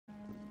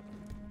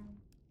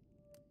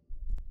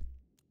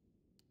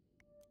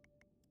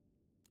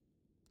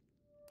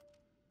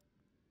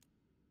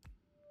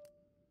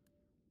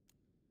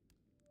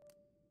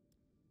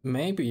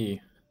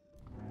Maybe,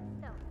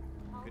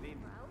 Good evening.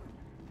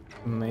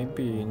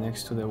 maybe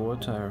next to the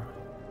water.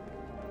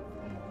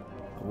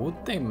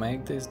 Would they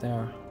make this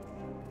there?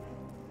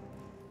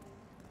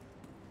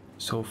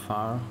 So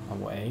far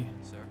away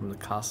Sir? from the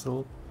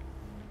castle,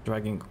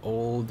 dragging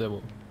all the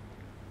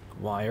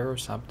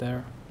wires up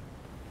there.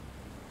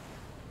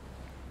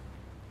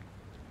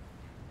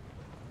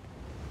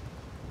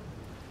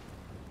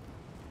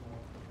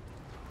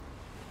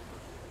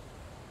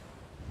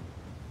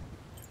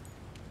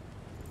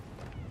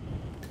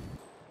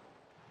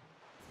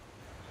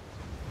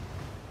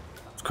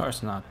 Of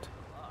course not.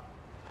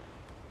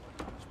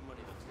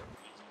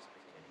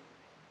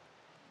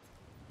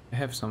 I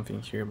have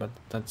something here, but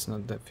that's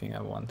not the thing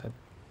I wanted.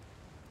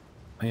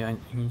 I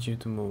need you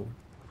to move.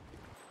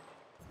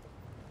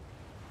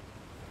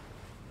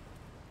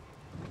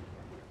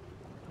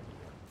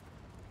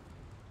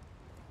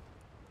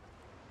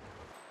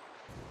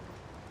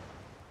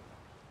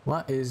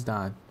 What is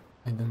that?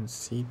 I don't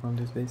see from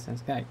this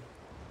distance. Guy,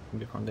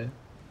 maybe from there,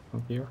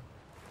 from here.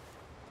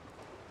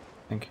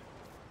 Thank you.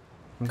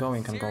 I'm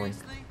going.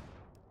 Seriously?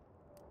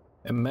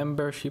 A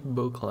membership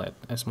booklet,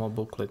 a small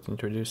booklet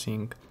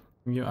introducing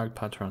new art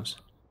patrons.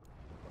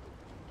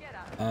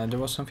 There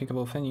was something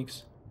about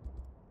Phoenix.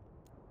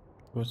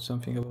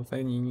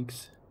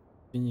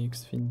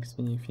 Phoenix.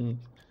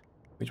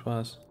 Which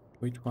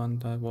one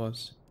that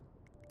was?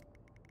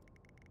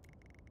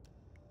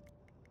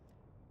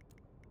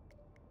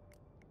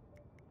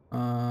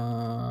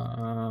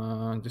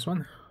 This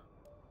one?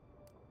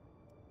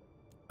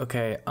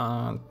 Okay,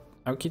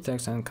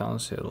 Architects and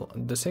Council.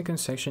 The second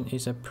section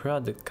is a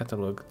product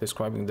catalog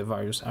describing the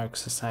various Arc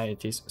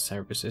Society's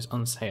services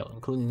on sale,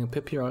 including a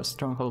PPR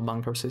Stronghold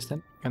Bunker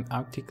System, an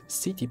Arctic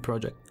City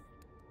project,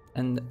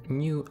 and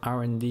new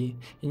R&D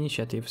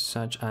initiatives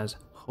such as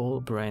whole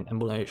brain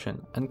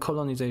emulation and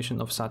colonization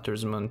of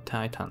Saturn's moon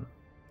Titan.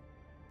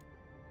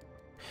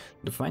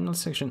 The final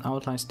section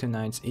outlines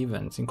tonight's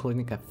events,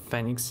 including a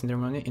Phoenix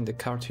ceremony in the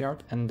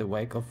courtyard and the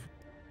wake of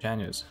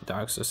Janus, the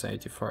Arc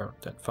Society for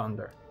the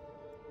founder.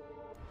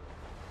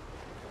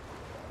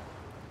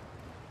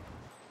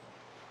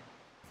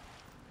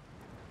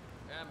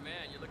 Yeah,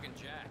 man, you're looking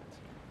jacked.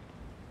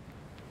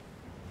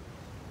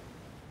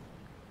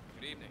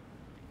 Good evening.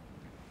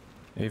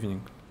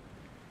 Evening.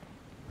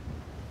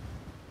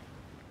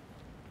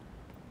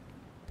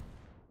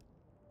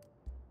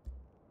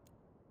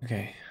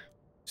 Okay,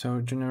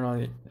 so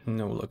generally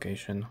no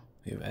location,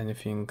 if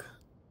anything,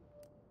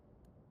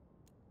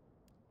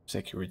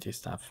 security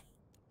stuff.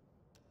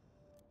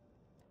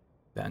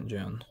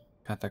 Dungeon,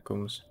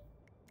 catacombs.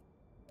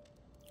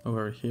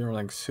 Over here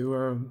like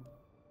sewer,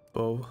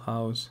 bow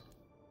house.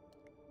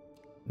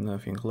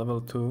 Nothing.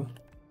 Level 2.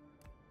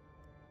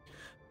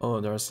 Oh,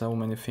 there are so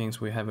many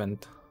things we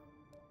haven't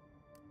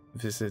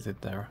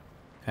visited there.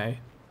 Okay.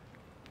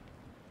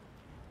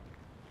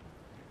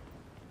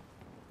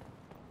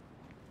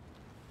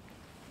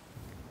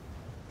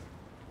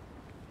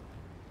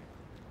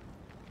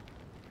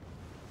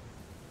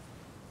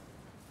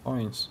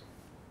 Points.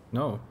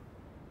 No.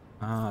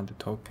 Ah, the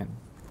token.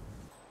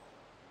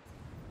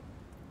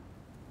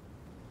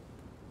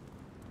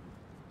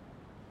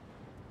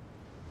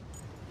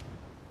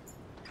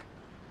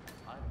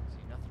 I don't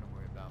see nothing to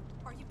worry about.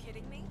 Are you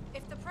kidding me?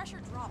 If the pressure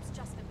drops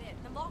just a bit,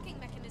 the locking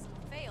mechanism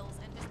fails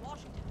and Miss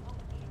Washington won't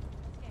be able to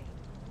escape.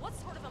 What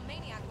sort of a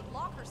maniac would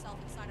lock herself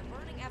inside a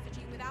burning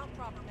effigy without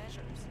proper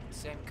measures?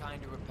 Same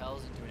kind who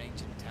repels into an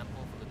ancient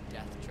temple full of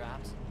death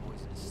traps and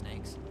poisonous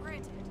snakes.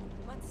 Granted,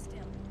 but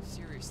still.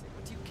 Seriously,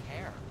 what do you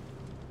care?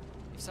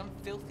 If some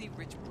filthy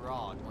rich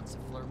broad wants to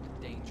flirt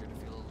with danger to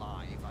feel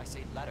alive, I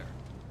say let her.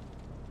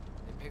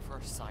 They pay for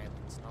our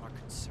silence, not our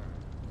concern.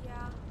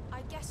 Yeah,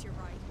 I guess you're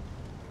right.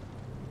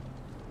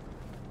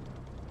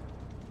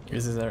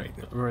 Is this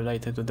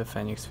related to the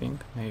Phoenix thing?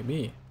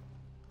 Maybe.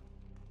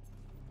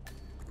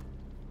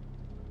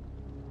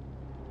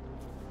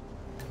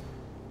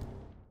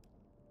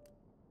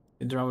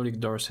 Hydraulic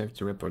door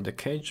safety report. The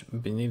cage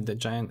beneath the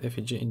giant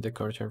effigy in the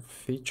courtyard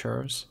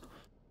features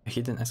a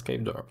hidden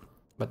escape door.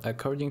 But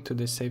according to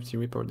the safety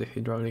report, the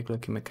hydraulic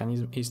locking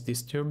mechanism is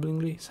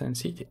disturbingly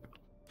sensitive.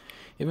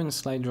 Even a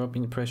slight drop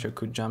in pressure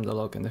could jam the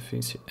lock and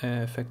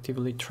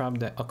effectively trap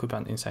the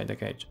occupant inside the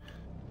cage.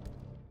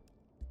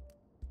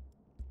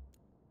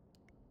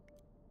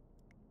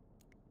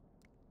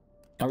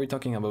 Are we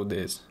talking about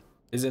this?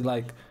 Is it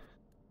like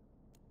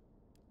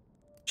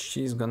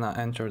she's gonna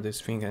enter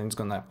this thing and it's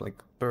gonna like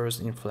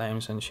burst in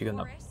flames and she's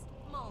gonna... Boris,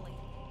 Molly,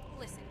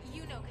 listen,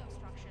 you know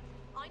construction.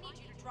 I need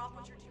you to drop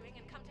what you're doing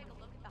and come take a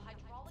look at the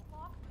hydraulic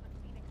lock for the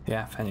Phoenix.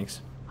 Yeah, Phoenix.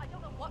 I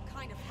don't know what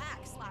kind of hack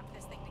slapped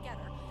this thing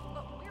together,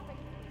 but we're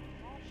basically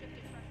all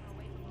shifted pressure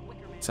away from the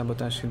wicker man.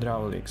 Sabotage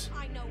hydraulics.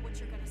 I know what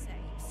you're gonna say.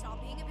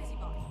 Stop being a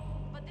busybody.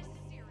 But this is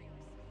serious.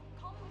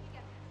 Call me when you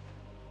get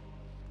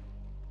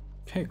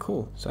there. Okay,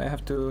 cool. So I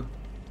have to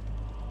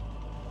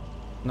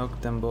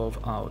knock them both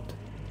out.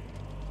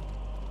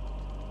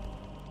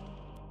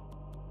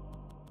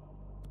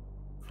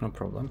 No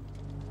problem.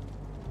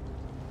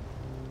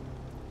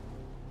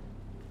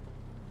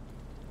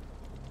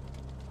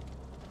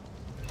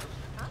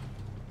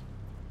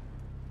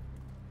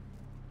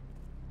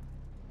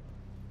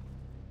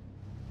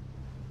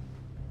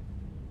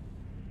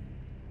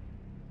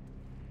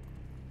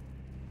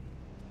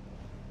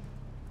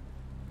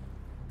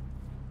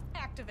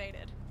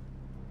 activated.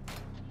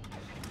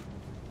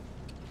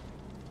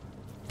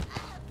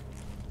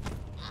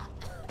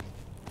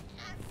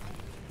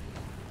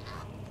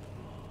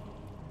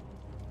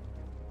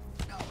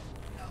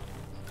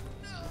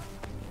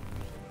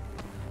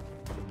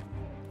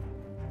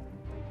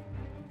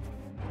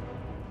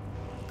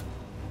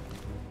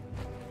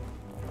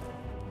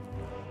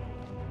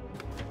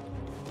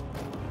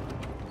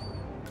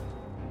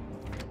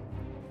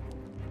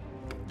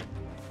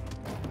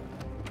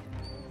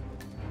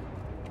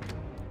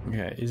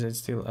 Okay, is it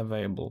still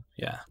available?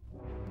 Yeah.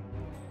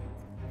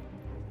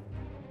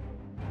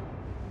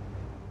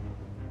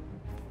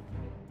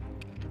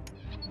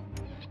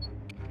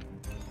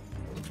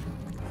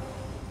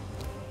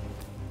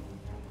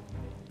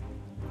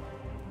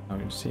 Oh,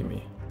 you see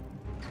me.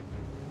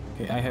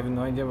 Okay, I have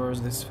no idea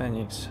where's this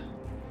Phoenix.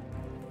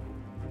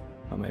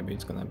 Or maybe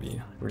it's gonna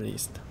be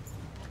released.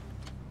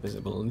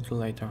 Visible a little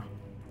later.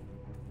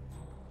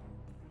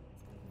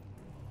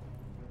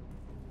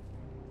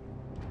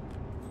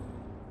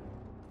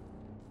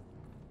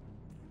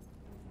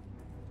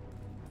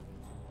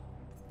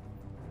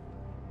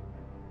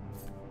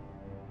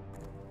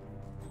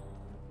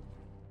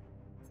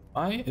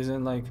 Why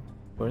isn't like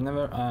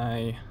whenever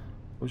I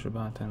push a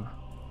button?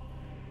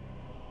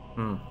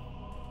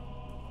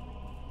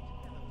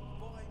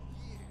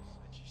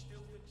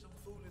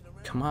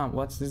 Come on,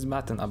 what's this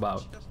button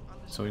about?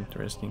 So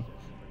interesting.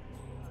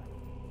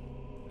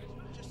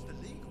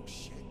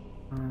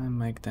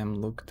 Make them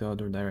look the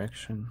other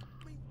direction.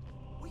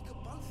 We could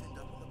both end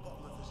up at the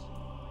bottom of this.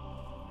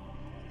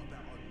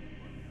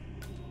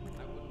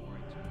 I wouldn't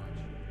worry too much.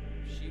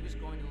 If she was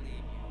going to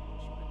leave you,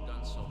 she would have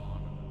done so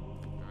long ago.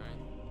 Alright?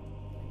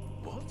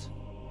 What?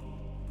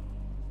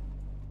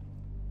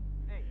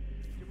 Hey,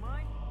 do you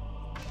mind?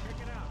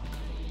 Check it out.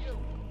 You,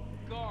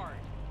 guard.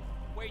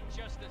 Wait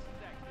just a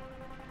sec.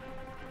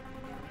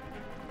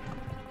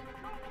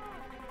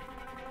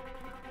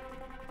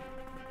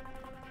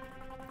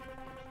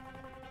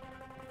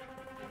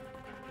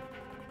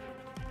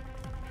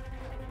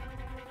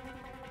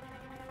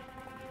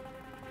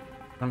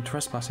 I'm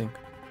trespassing.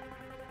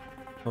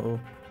 Uh-oh.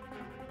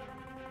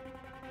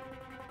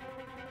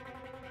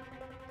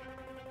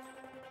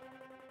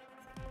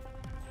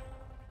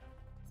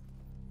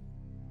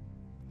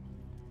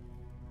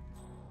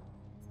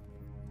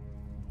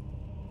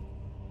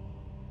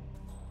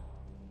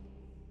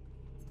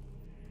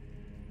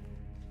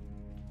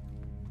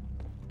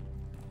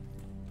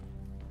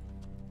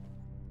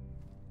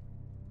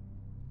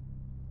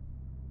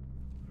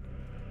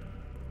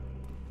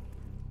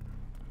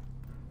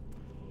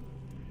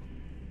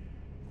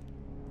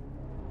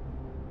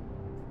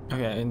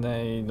 Okay, and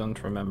they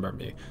don't remember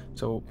me.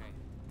 So,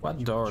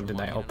 what door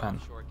did I open?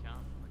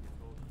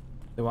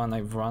 The one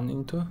I've run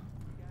into?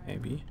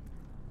 Maybe.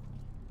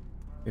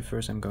 Okay,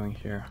 first I'm going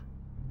here.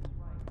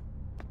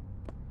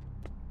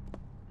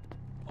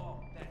 Oh,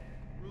 that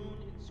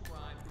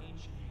rune-inscribed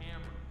ancient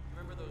hammer.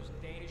 Remember those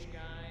Danish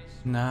guys?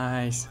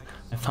 Nice!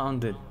 I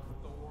found it!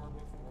 Thor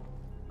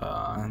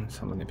before And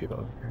so many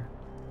people here.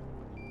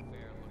 fair-looking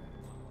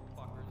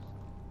motherfuckers.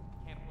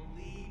 Can't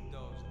believe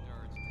those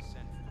nerds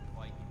descend from the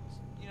Vikings.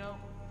 You know,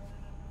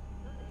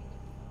 The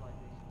ancient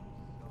civilization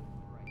was so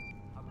great.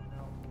 How come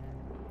they're all dead?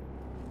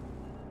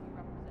 We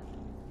represent the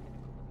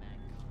pinnacle of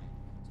mankind.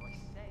 So I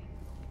say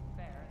it's only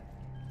fair that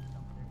we give them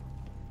some of their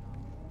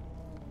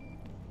knowledge.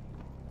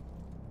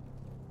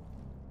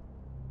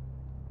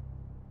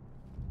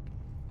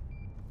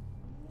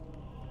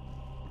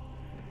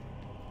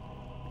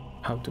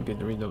 How to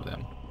get rid of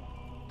them.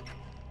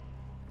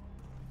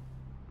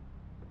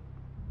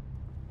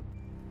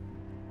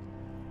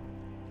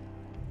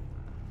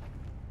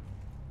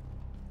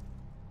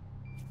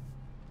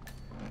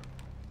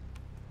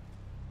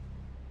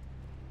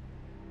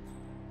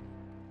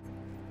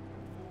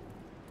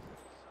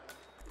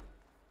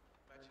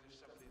 Imagine if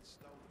somebody had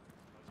stolen it.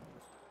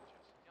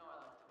 You know, I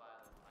like to buy a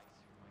little ice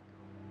for my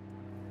girl.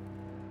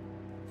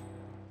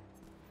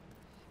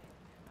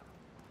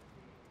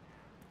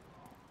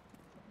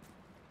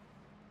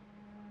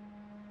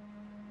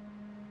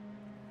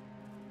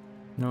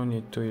 No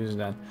need to use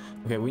that.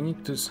 Okay, we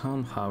need to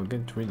somehow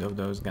get rid of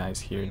those guys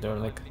here. There are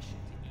like mission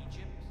to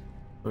Egypt.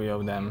 3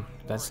 of them.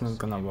 That's not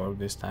gonna work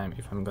this time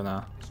if I'm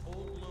gonna... This old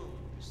loon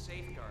was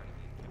safeguarding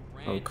him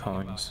and Oh, ranting about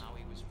coins. how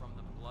he was from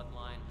the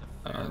bloodline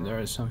to Pharaoh. there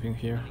is something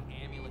here. The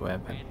amulet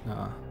Weapon.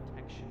 granted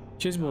protection.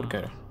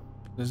 Cheeseburger.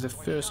 This is the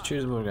first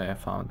cheeseburger I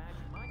found.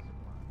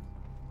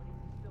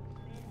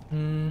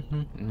 Amulet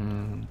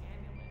under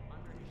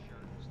his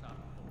shirt to stop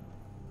the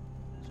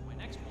bullet. So my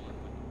next bullet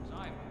went through his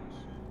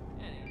eyeballs.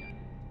 And he got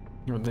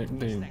No,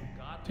 Thank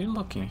God they're the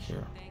looking protection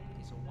here. thing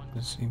is a wonderful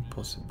It's thing.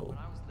 impossible. When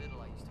I was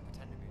little, I used to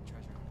pretend to be a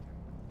treasure hunter.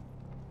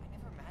 I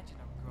never imagined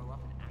I would grow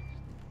up and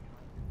actually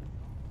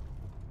become.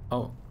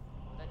 Oh,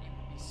 Then it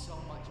would be so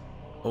much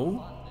more Oh.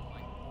 fun than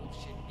my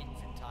bullshit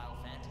infantile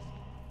fantasy.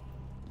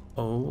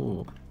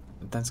 oh,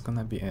 that's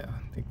gonna be...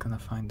 they're gonna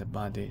find the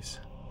bodies.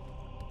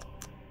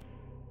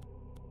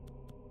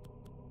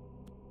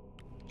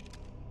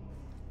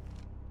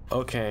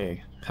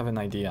 Okay, have an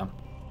idea.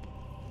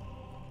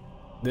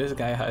 this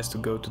guy has to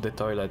go to the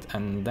toilet,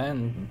 and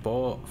then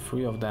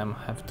three of them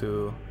have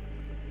to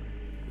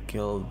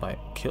killed. I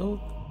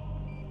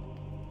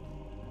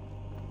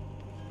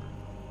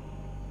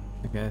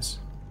guess.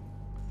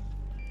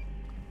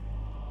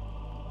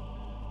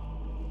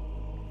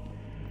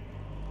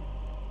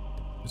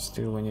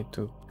 Still, we need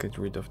to get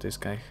rid of this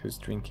guy who's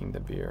drinking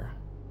the beer.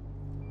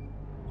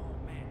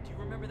 Oh man, do you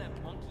remember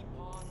that monkey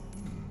paw?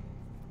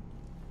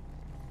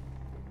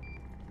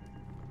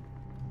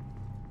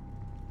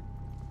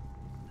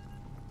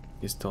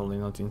 He's totally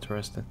not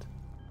interested.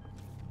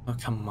 Oh,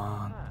 come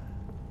on.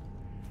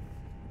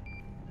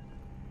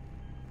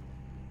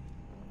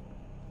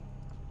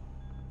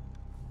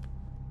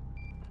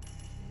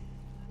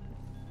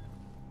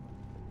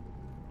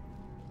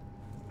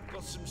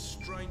 Got some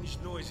strange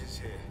noises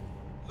here.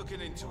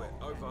 Looking into it.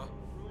 Over.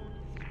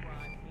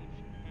 Scribe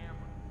ancient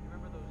hammer.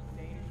 Remember those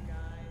Danish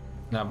guys?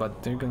 No,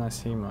 but they're gonna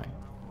see my...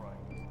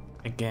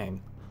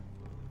 again.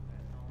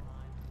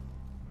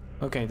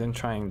 Okay, then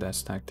trying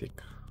this tactic.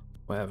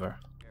 Whatever.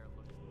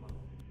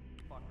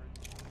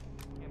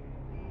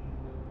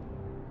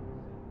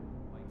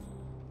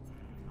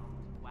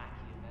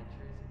 Wacky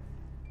adventures.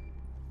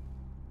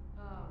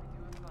 Oh, we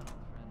do have fun, old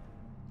friend.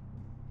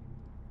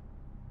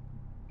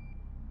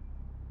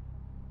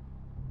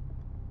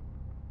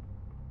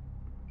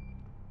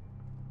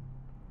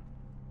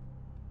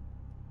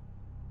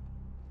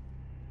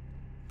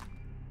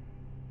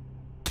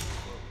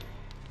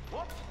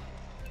 What?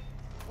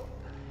 What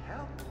the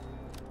hell?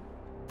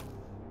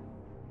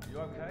 You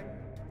okay?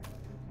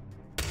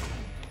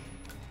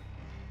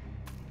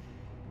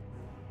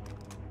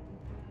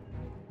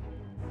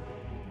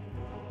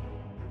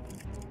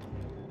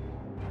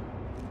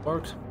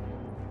 Works.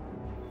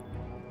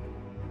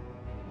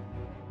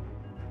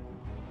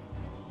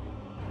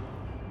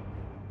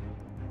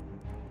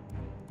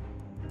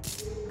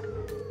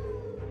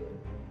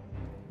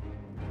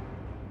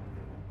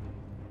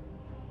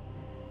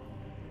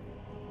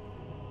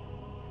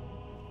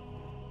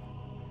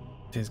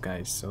 This guy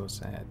is so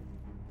sad.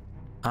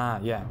 Ah,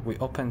 yeah, we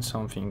opened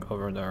something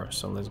over there,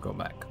 so let's go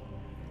back.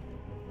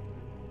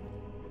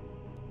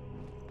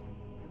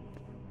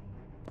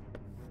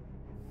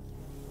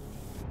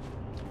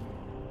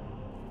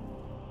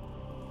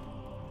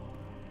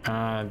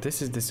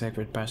 This is the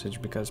secret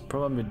passage because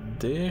probably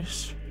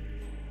this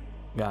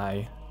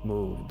guy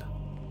moved.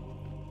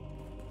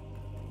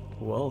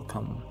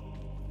 Welcome.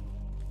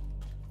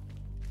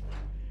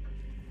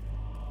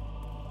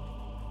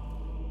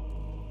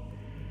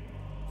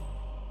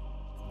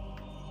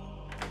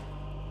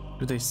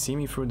 Do they see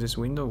me through this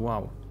window?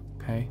 Wow.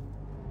 Okay.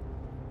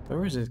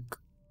 Where is it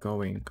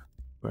going?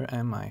 Where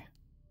am I?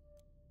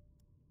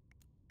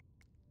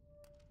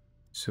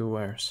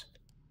 Sewers.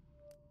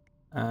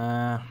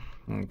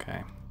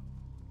 Okay.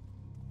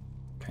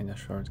 Kinda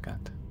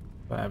shortcut.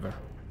 Whatever.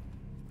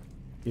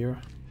 Here.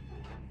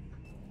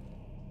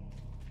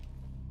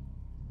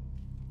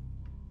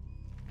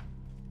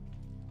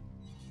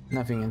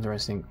 Nothing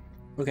interesting.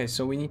 Okay,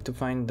 so we need to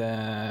find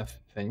the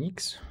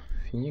Phoenix.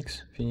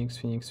 Phoenix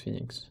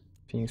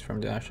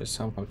from the ashes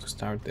somehow to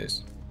start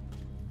this.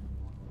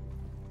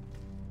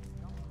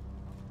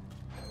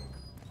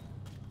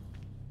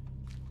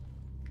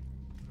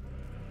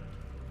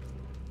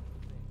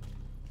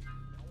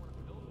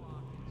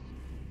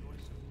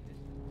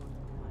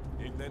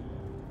 Evening.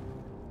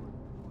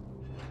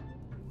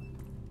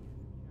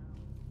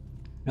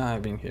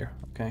 I've been here,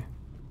 okay.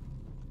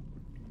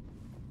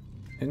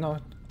 You know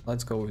what?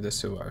 Let's go with the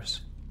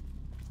sewers.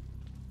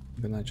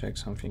 I'm gonna check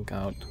something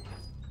out.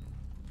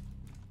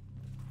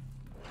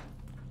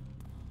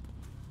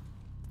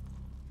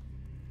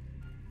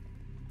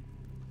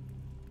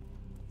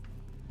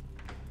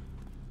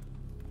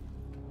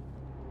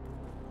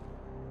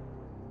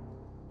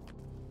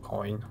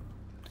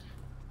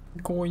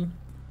 Coin.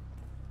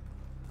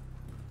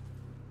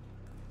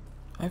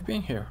 I've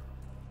been here.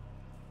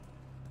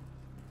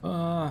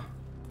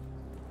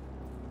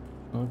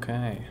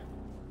 Okay.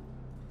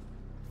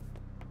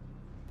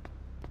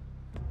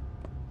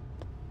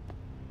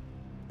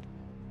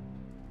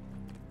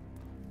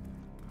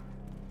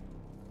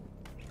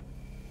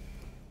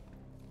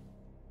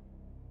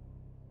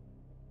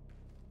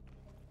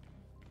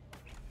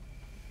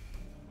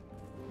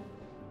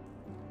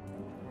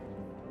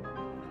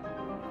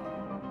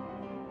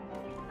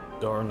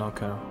 Door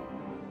knocker.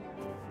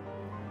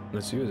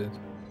 Let's use it.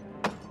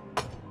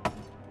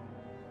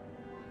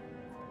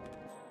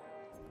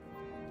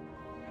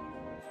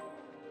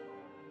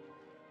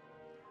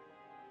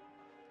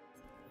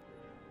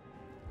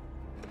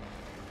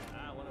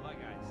 One of our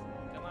guys.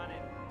 Come on in.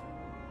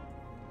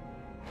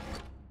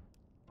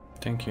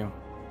 Thank you.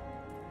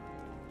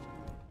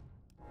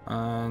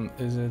 And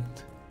is it...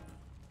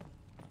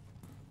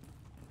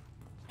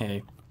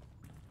 Hey.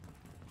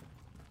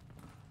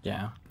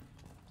 Yeah.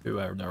 We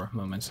were there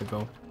moments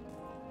ago.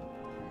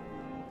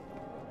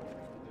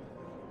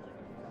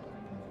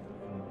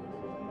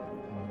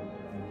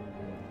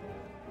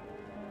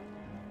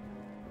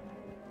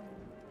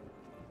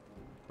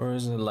 Where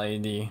is the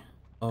lady?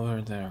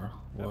 Over there,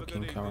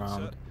 walking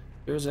around.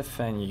 Here's a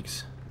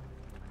phoenix.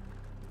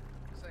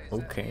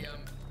 Okay.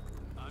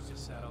 I'm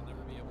just sad I'll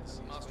never be able to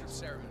see master of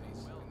ceremonies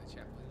in the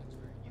chapel.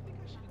 You think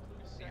I should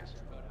include a section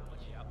about how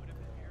much that would have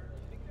been here?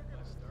 You think they're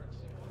gonna start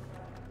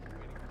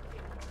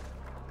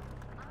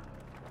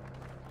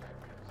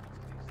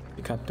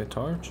Pick up the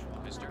torch.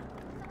 Mister?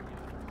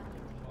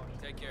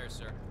 Take care,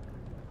 sir.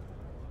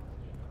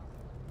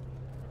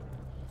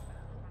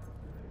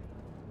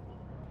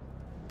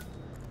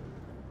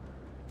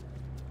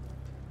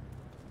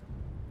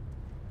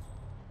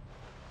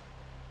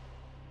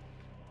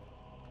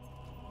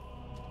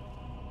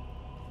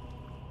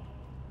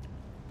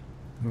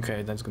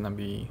 Okay, that's gonna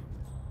be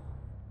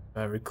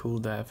very cool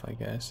death, I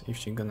guess, if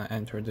she's gonna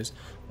enter this.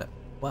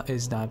 What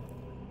is that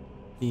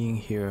being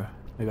here?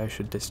 Maybe I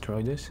should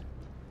destroy this?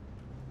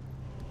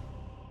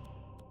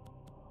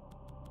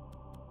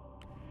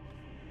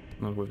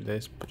 Not with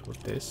this, but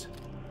with this.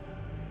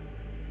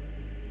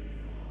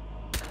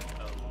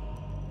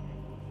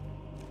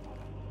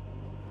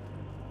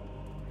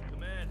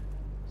 Command,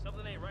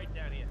 something ain't right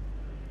down here.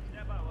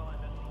 Step out while I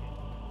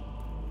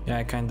investigate. Yeah,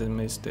 I kinda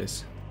missed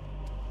this.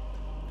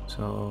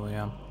 So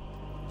yeah,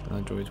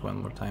 gonna do it one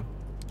more time.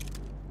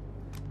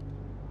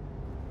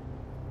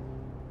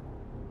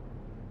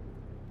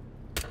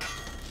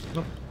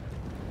 No.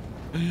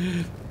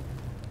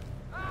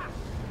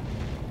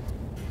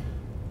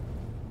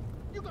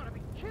 You gotta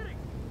be kidding!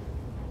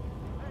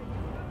 Hey,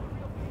 that's a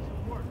real piece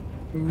of work.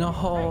 No.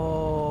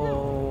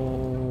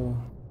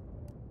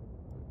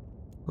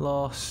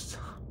 Lost.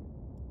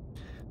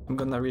 I'm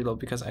gonna reload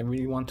because I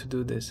really want to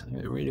do this.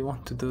 I really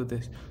want to do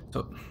this.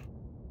 So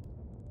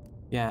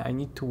yeah, I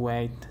need to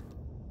wait.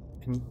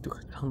 I need to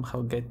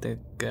somehow get the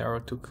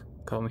girl to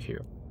come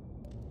here.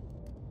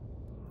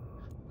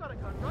 Got a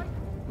gun, right?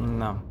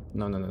 No.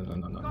 Got in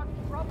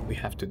trouble. We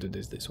have to do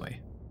this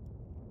way.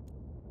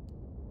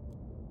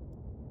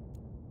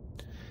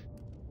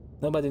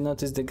 Nobody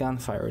noticed the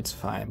gunfire, it's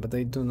fine, but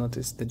they do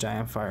notice the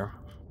giant fire.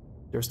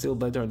 They're still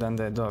better than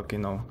the dog, you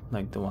know,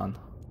 like the one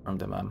from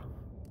the map.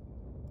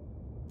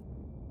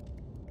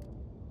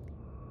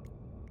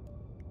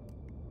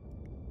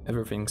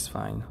 Everything's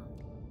fine.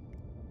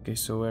 Okay,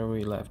 so where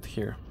we left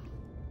here?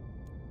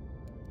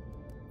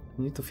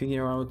 I need to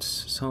figure out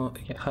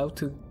how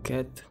to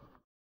get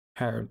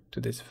her to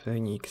this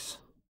phoenix.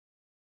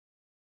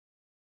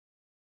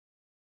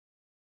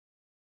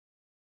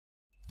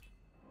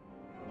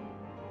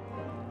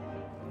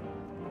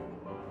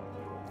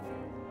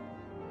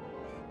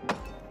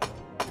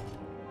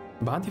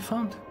 Body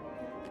found?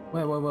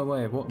 Wait,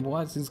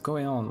 what is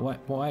going on?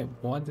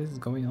 What is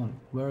going on?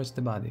 Where is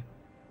the body?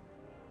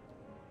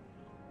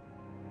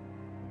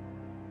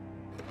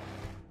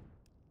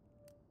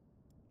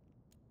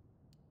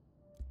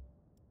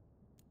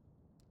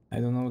 I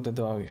don't know the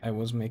dog. I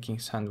was making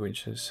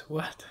sandwiches.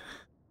 What?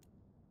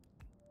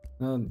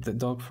 No, the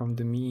dog from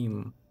the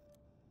meme.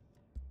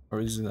 Or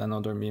is it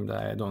another meme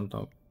that I don't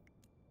know?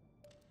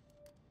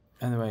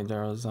 Anyway,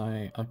 there's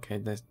okay,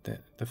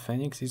 the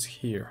phoenix is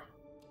here.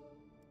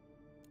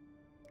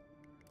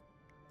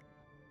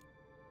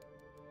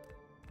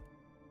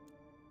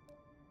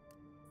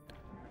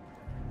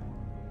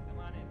 Come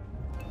on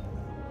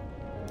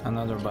in.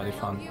 Another body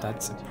found.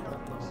 That's a problem.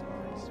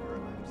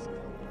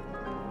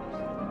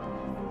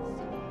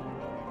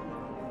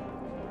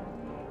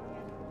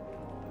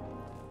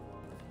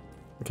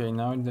 Okay,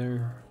 now they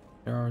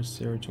are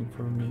searching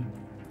for me.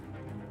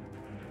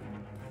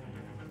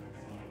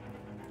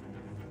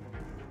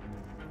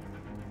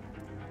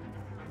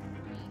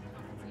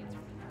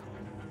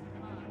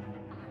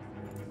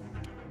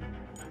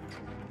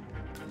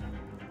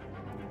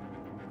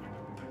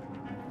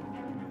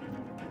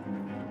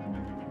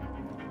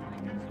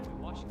 Zoe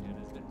Washington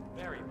has been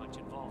very much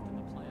involved in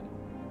the plan.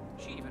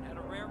 She even had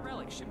a rare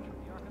relic shipped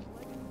from the Arca's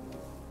Lake.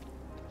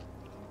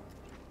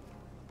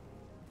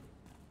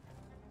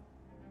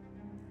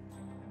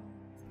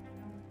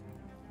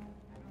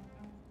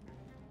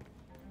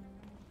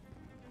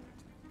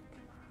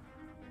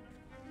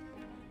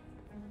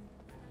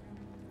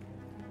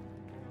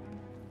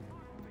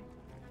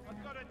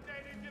 I've got a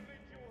dead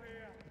individual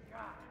here.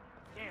 God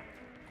damn it.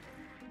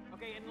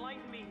 Okay,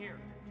 enlighten me here.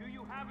 Do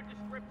you have a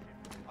description?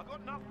 I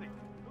got nothing.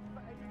 Look for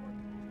anyone.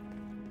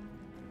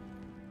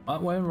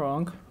 What went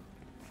wrong?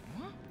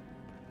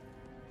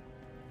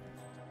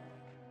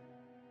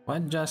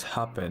 What just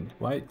happened?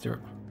 What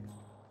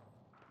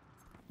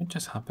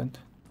just happened?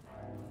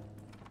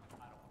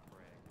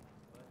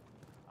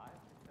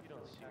 You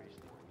don't seriously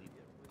believe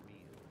that we're real.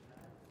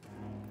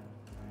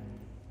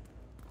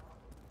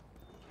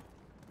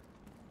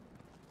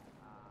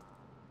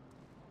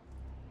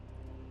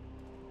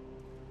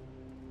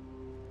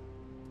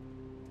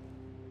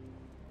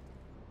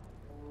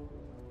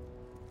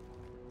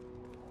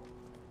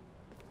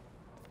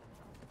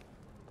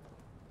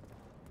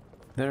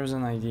 There's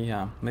an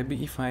idea.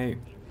 Maybe if I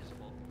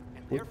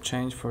would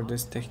change for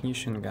this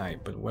technician guy,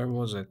 but where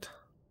was it?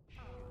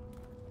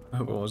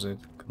 Where was it?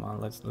 Come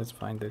on, let's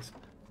find this.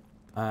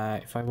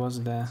 If I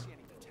was the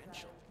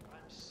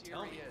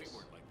Tell me we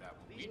weren't like that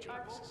when we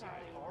joined the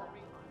society.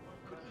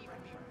 Could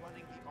even be running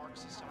Ark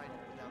Society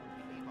without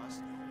any of us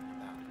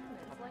knowing about it.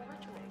 It's like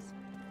rituals.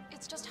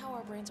 It's just how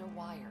our brains are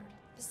wired.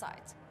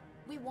 Besides,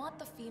 we want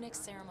the Phoenix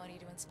ceremony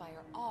to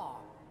inspire awe,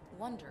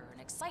 wonder, and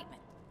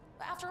excitement.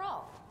 But after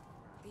all,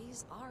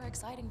 these are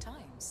exciting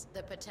times.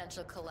 The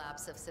potential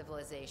collapse of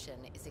civilization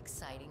is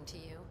exciting to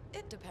you?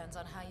 It depends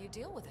on how you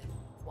deal with it.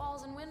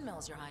 Walls and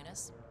windmills, Your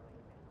Highness.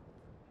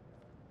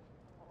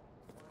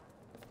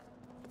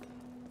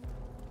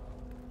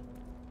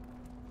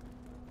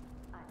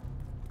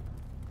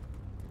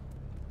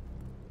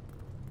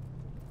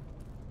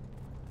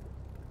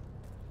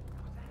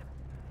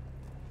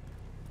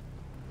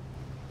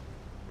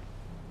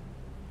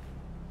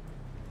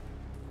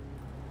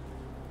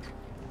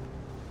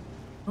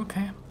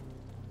 Okay.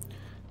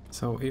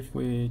 So if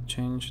we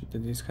change the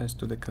disguise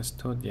to the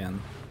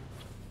custodian,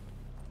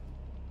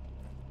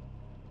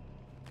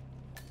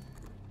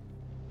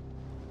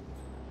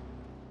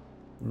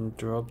 and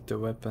drop the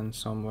weapon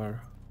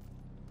somewhere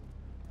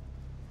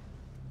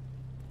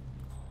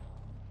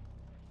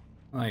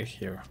like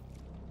here.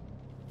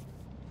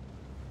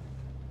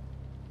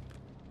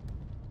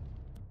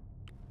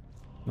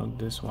 Not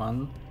this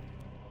one.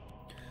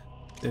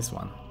 This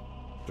one.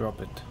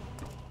 Drop it.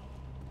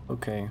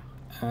 Okay.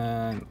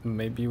 And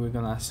maybe we're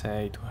gonna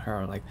say to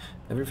her like,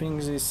 everything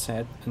is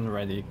set and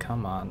ready,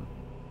 come on.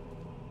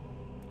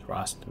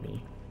 Trust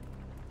me.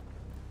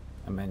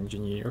 I'm an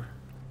engineer.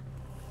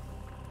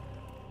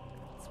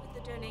 It's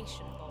with the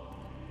donation bowl.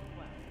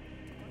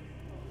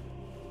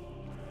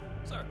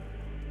 Sir.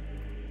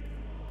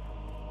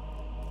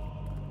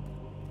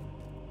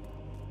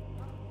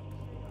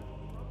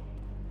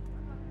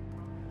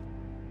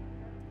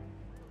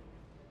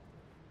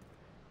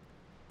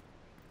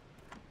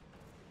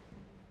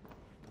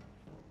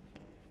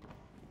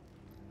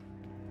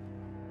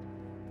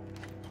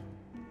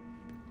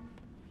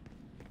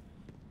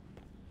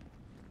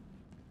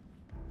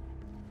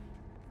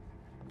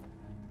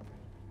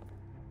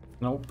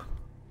 Nope.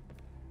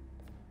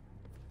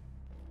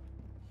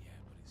 Yeah,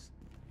 but it's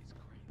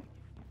great that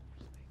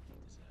giving him the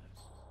respect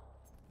he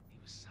deserves. He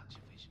was such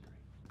a visionary.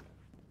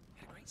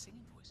 He had a great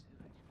singing voice too,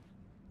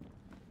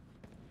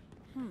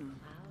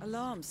 actually.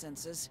 Alarm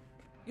sensors.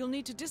 You'll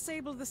need to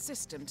disable the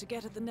system to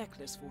get at the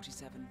necklace,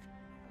 47.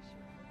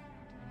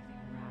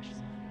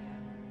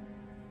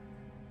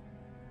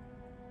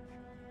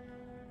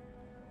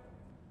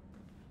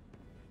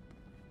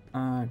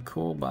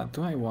 Cool, but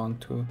do I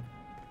want to?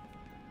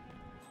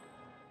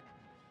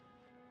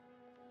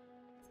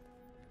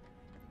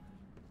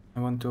 I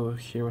want to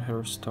hear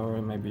her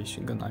story. Maybe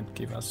she's gonna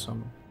give us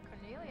some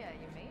Cornelia,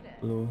 you made it.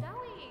 clue.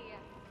 Zoe,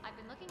 I've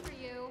been looking for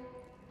you.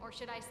 Or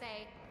should I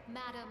say,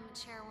 Madam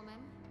Chairwoman?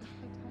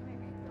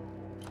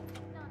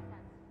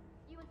 Nonsense.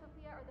 You and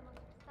Sophia are the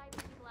most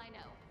exciting people I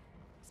know.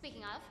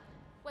 Speaking of,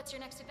 what's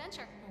your next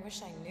adventure? I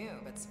wish I knew,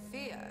 but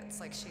Sophia, it's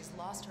like she's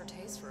lost her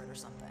taste for it or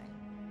something.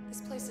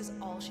 This place is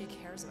all she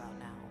cares about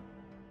now.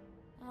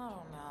 I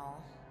don't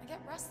know. I get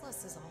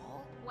restless is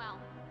all. Well,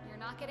 you're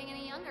not getting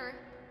any younger.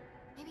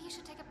 Maybe you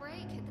should take a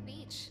break at the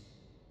beach.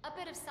 A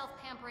bit of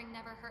self-pampering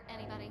never hurt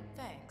anybody.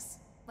 Thanks.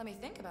 Let me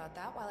think about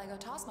that while I go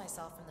toss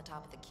myself from the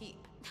top of the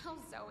keep. Oh,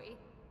 Zoe,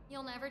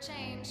 you'll never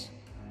change.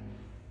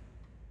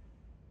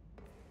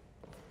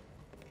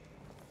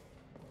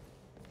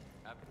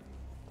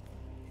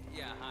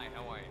 Yeah, hi,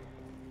 how are you?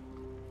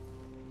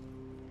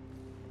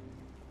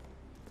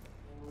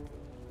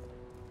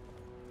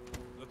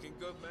 Looking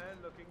good,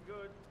 man, looking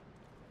good.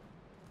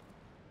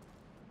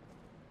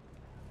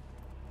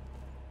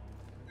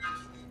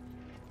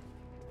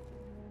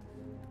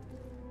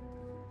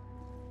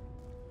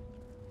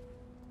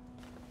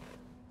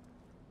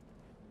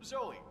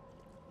 Zoe,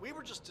 we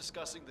were just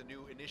discussing the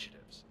new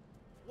initiatives.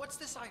 What's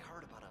this I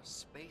heard about a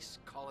space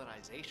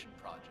colonization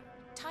project?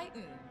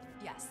 Titan,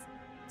 yes.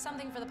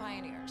 Something for the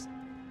pioneers.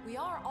 We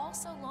are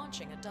also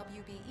launching a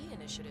WBE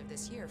initiative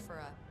this year for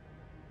a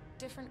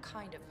different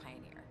kind of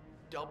pioneer.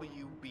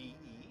 WBE?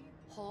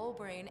 Whole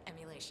brain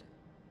emulation.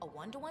 A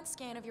one-to-one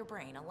scan of your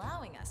brain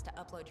allowing us to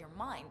upload your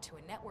mind to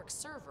a network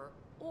server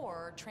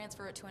or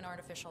transfer it to an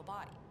artificial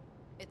body.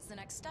 It's the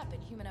next step in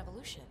human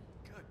evolution.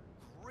 Good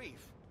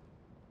grief.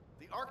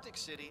 The Arctic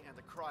City and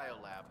the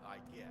Cryo Lab I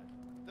get.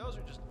 Those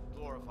are just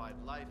glorified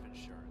life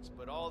insurance,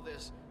 but all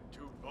this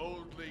to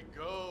boldly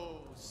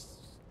go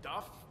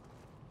stuff?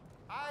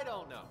 I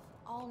don't know.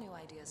 All new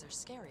ideas are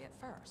scary at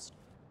first,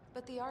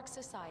 but the Ark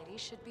Society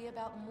should be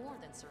about more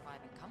than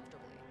surviving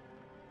comfortably.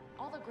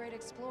 All the great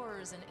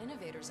explorers and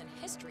innovators in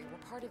history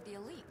were part of the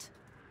elite,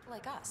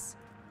 like us.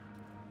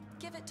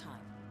 Give it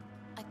time.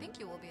 I think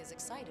you will be as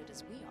excited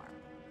as we are.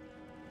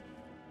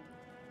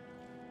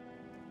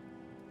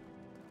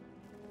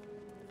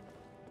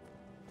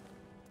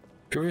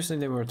 Previously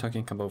they were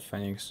talking about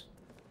Phoenix.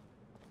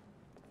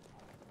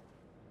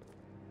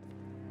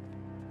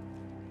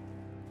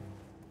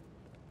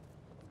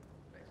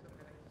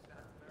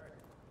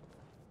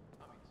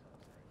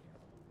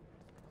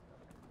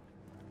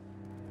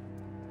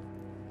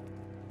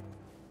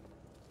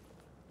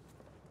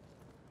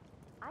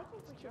 I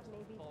think we should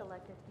maybe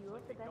select a few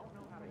of the best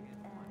pieces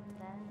and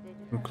then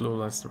I'm digitize.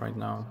 clueless right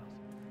now.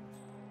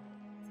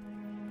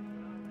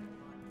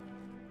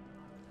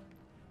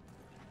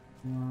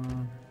 I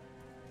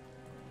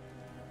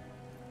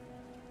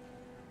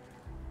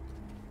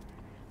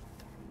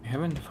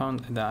haven't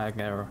found a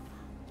dagger,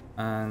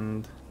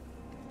 and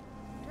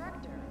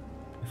Director.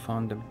 I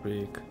found a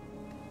brick.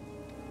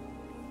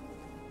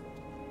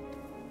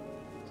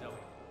 Zoe,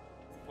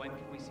 when can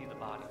we see the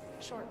body?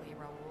 Shortly,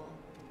 Raoul.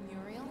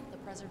 Muriel, the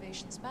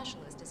preservation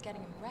specialist, is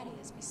getting him ready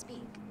as we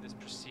speak. This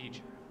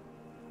procedure.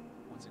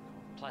 What's it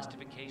called?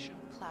 Plastification?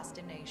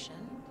 Plastination.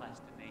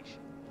 Plastination.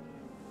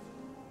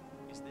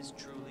 Is this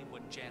truly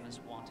what Janice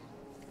wanted?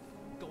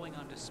 Going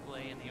on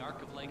display in the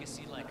Ark of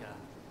Legacy like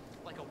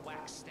a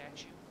wax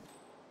statue?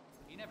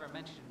 He never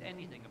mentioned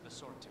anything of the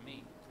sort to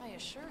me. I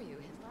assure you,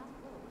 his last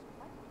will was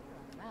quite clear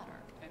on the matter.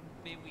 And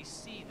may we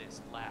see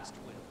this last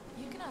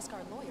will? You can ask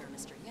our lawyer,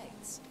 Mr.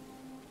 Yates.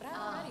 But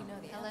I already know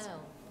the answer.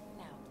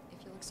 Now,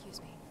 if you'll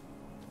excuse me.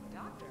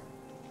 Doctor,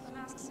 the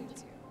mask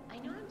suits you. I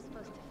know I'm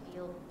supposed to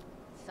feel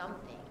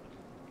something,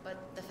 but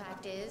the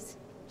fact is,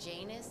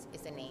 Janus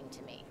is a name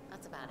to me.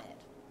 That's about it.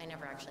 I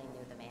never actually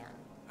knew the man.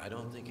 I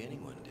don't think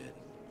anyone did.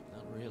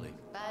 Not really.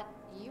 But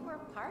you were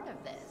part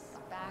of this,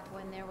 back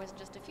when there was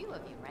just a few of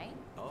you, right?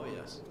 Oh,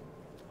 yes.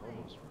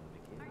 Almost from the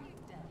beginning. Are you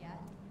dead yet?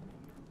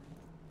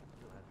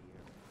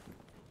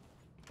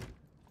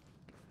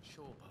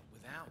 Sure, but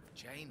without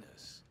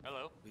Janus,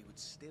 hello, we would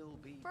still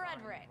be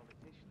Frederick.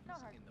 No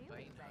hard in the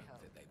feelings, vain I hope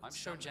hope. that they would I'm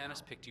sure somehow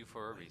Janice picked you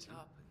for a wake reason,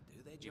 up and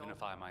do their even job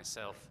if I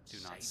myself do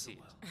and not save see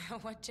the it.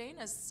 world. What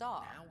Janus saw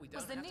Now we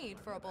was don't the have to need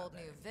worry for a about bold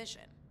new that.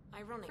 vision.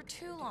 Ironic. For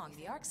too long,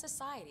 the Ark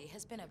Society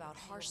has been about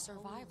harsh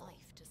survival.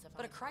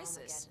 But a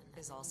crisis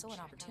is also an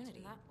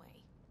opportunity.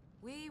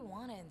 We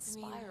want to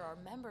inspire our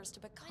members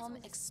to become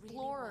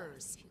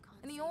explorers.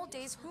 In the old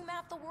days, who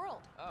mapped the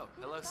world? Oh,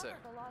 hello, sir.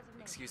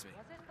 Excuse me.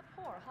 Was it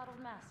the poor, huddled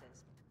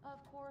masses? Of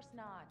course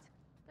not.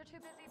 They're too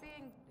busy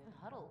being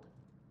huddled.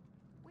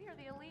 We are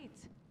the elite.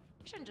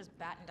 We shouldn't just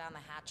batten down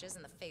the hatches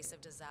in the face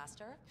of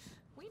disaster.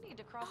 We need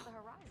to cross the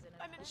horizon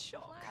and I'm in plant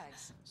shock.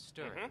 flags.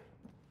 Stirring.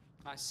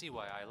 I see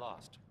why I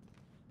lost.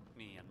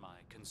 Me and my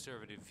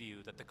conservative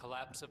view that the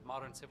collapse of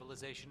modern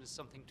civilization is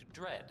something to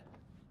dread,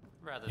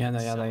 rather than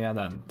Yada yada celebrate.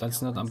 yada.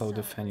 That's not about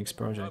the Phoenix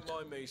Project. Don't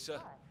mind me, sir.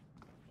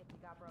 If you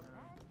got broken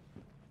head,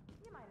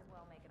 you might as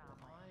well make an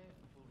omelet.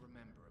 I will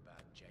remember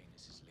about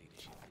Janus's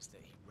leadership is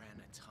that he ran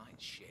a tight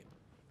ship.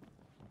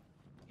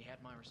 He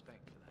had my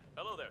respect for that.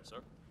 Hello there,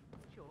 sir.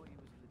 Sure, he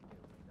was a little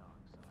bit on the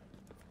dark side.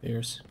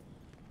 Here's.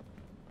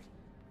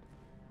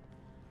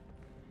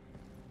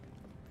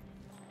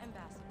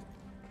 Ambassador,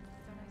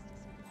 so nice to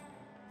see you.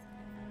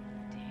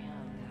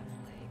 Damn that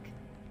lake.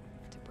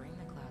 To bring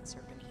the Cloud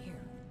Serpent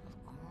here,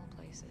 of all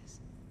places.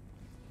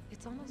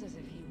 It's almost as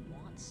if he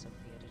wants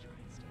Sophia to try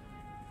and steal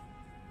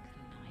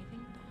it.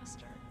 Conniving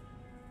bastard.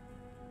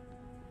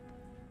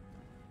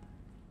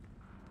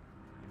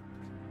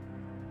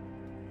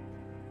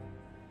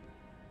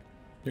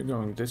 You're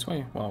going this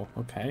way? Wow,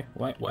 okay.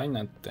 Why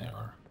not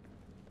there?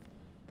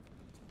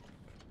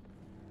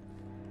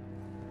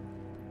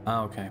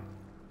 Ah, okay.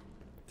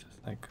 Just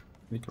like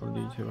little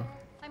detour.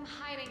 I'm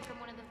hiding from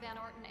one of the Van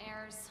Orton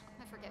heirs.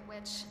 I forget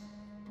which.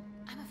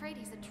 I'm afraid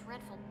he's a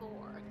dreadful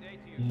bore.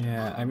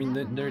 Yeah, I mean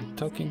they're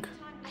talking.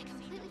 I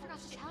completely forgot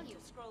to tell you.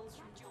 Scrolls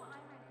from George.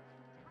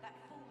 That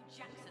fool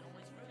Jackson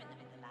almost ruined them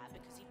in the lab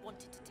because he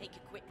wanted to take a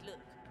quick look.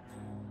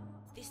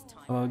 This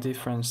time. About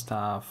different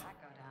stuff,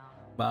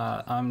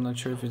 but I'm not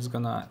sure if it's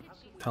gonna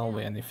tell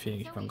me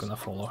anything if I'm gonna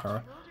follow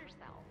her.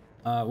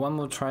 One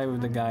more try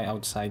with the guy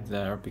outside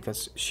there,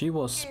 because she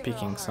was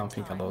speaking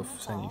something about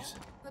Phoenix.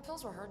 The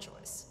pills were her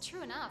choice.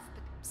 True enough,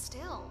 but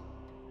still.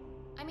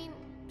 I mean,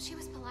 she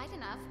was polite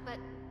enough, but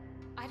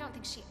I don't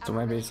think she So ever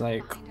maybe really it's stood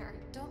like behind her.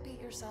 Don't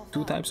beat yourself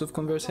two up. types of It was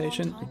a long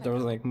conversation. time There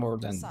was ago. like more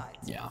than, Besides,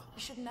 yeah, you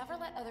should never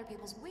let other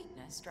people's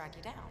weakness drag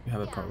you down. you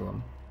have a Yeah.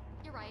 problem.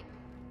 You're right.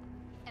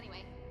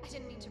 Anyway, I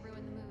didn't mean to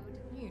ruin the mood.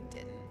 You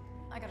didn't.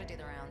 I gotta do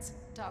the rounds.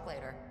 Talk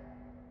later.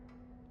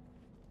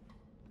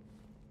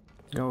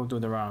 Go do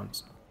the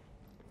rounds.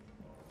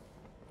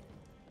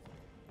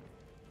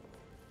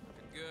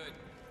 Good.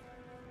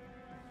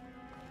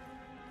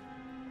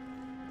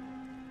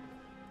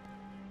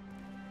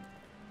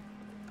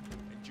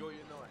 Enjoy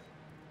your night.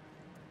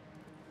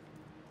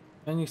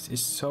 Phoenix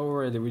is so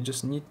ready, we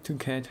just need to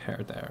get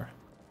her there.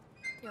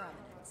 Your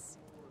Eminence,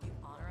 you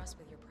honor us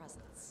with your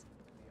presence.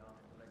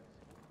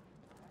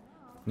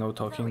 No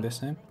talking this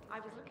time. I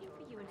was looking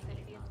for you and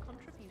Sophia's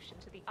contribution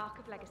to the Ark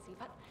of Legacy,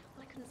 but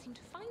I couldn't seem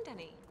to find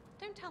any.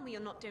 Don't tell me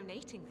you're not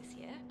donating this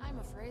year. I'm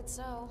afraid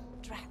so.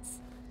 Drats.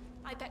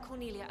 I bet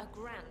Cornelia a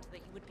grand that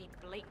you would be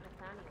blatant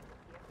abandoning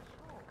Sophia for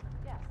sure.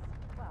 Yes,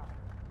 well,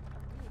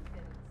 we've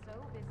been so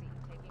busy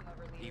taking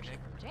over leadership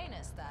from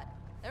Janus that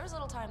there was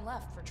little time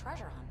left for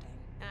treasure hunting.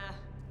 Ah,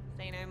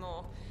 say no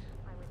more.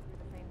 I went through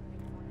the same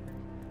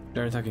thing.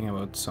 They're talking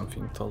about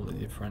something totally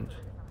different.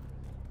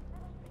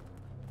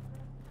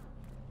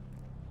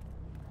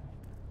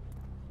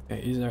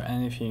 Okay, is there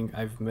anything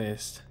I've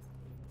missed?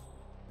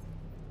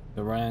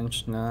 The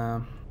ranch,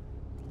 nah.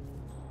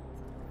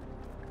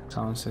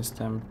 Sound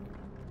system,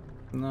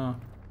 no.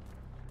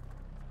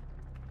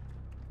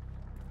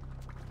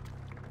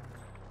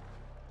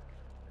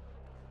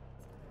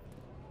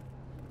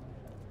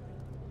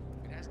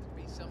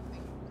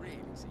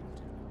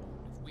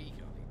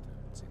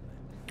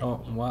 Oh,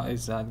 what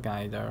is that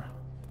guy there?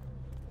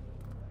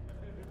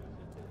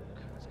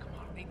 Come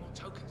on, I need more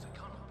tokens. I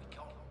can't all be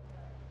gone.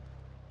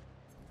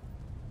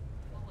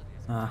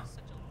 Ah.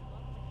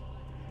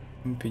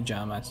 In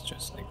pajamas,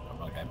 just like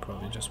normal guy,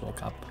 probably just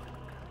woke up.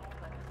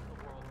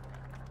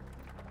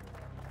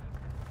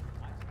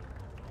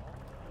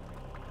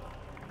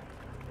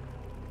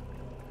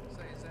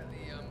 So is that the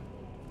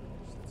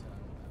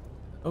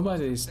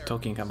Nobody is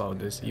talking about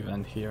this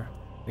event here.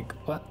 Like,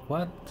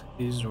 what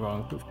is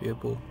wrong with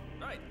people?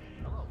 Right.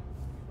 Hello.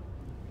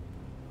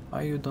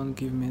 Why you don't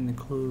give me any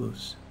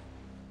clues?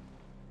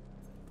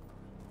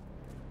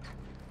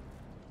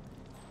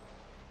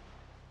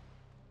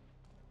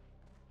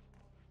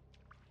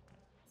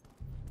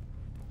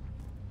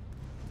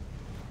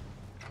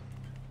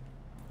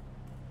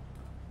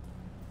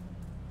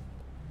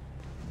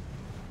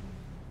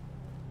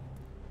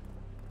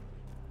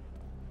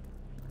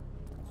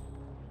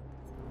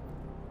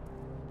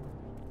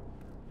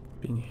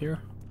 Been here?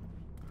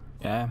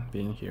 Yeah,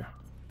 been here.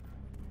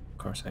 Of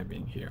course I've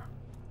been here.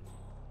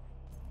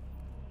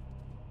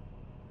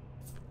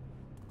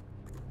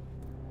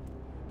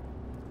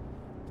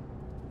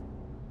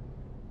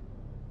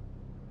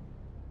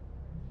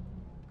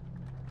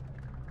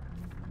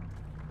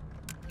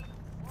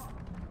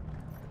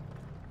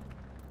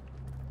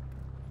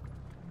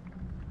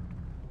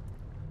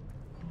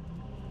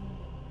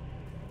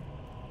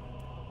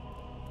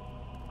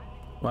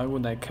 Why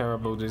would I care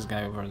about this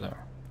guy over there?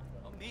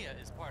 Well, Mia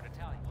is part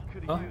Italian.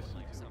 Huh?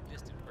 Like some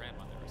distant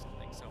grandmother or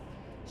something, so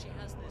she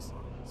has this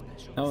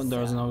special. No,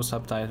 there's no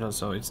subtitles,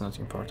 so it's not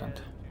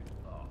important.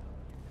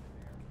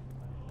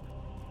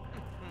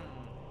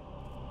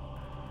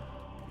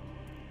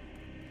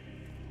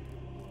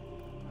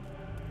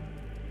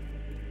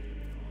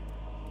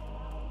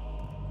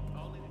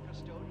 Only the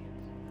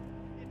custodians.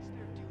 It's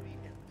their duty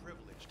and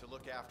privilege to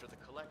look after the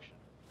collection.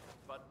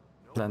 But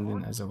no Blend in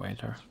one as a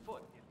waiter. sets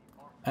foot in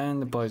the ark.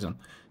 And the poison.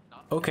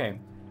 Okay,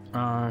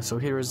 so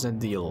here's the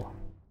deal.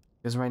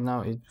 Because right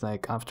now it's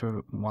like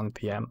after 1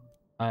 p.m.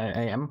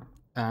 AM,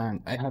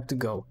 and I have to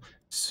go.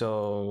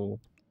 So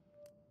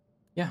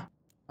yeah,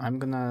 I'm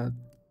gonna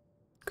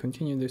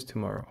continue this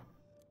tomorrow.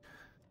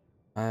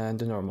 And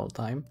the normal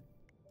time.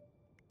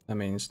 That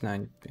means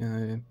 9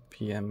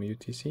 p.m.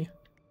 UTC,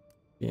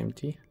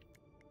 PMT.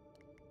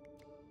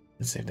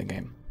 Let's save the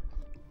game.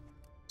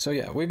 So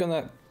yeah, we're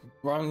gonna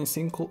run in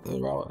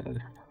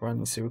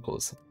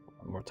circles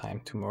one more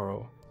time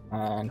tomorrow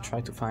and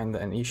try to find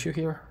an issue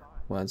here.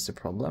 What's the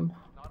problem?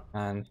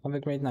 And have a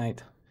great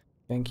night.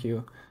 Thank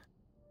you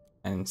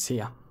and see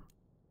ya.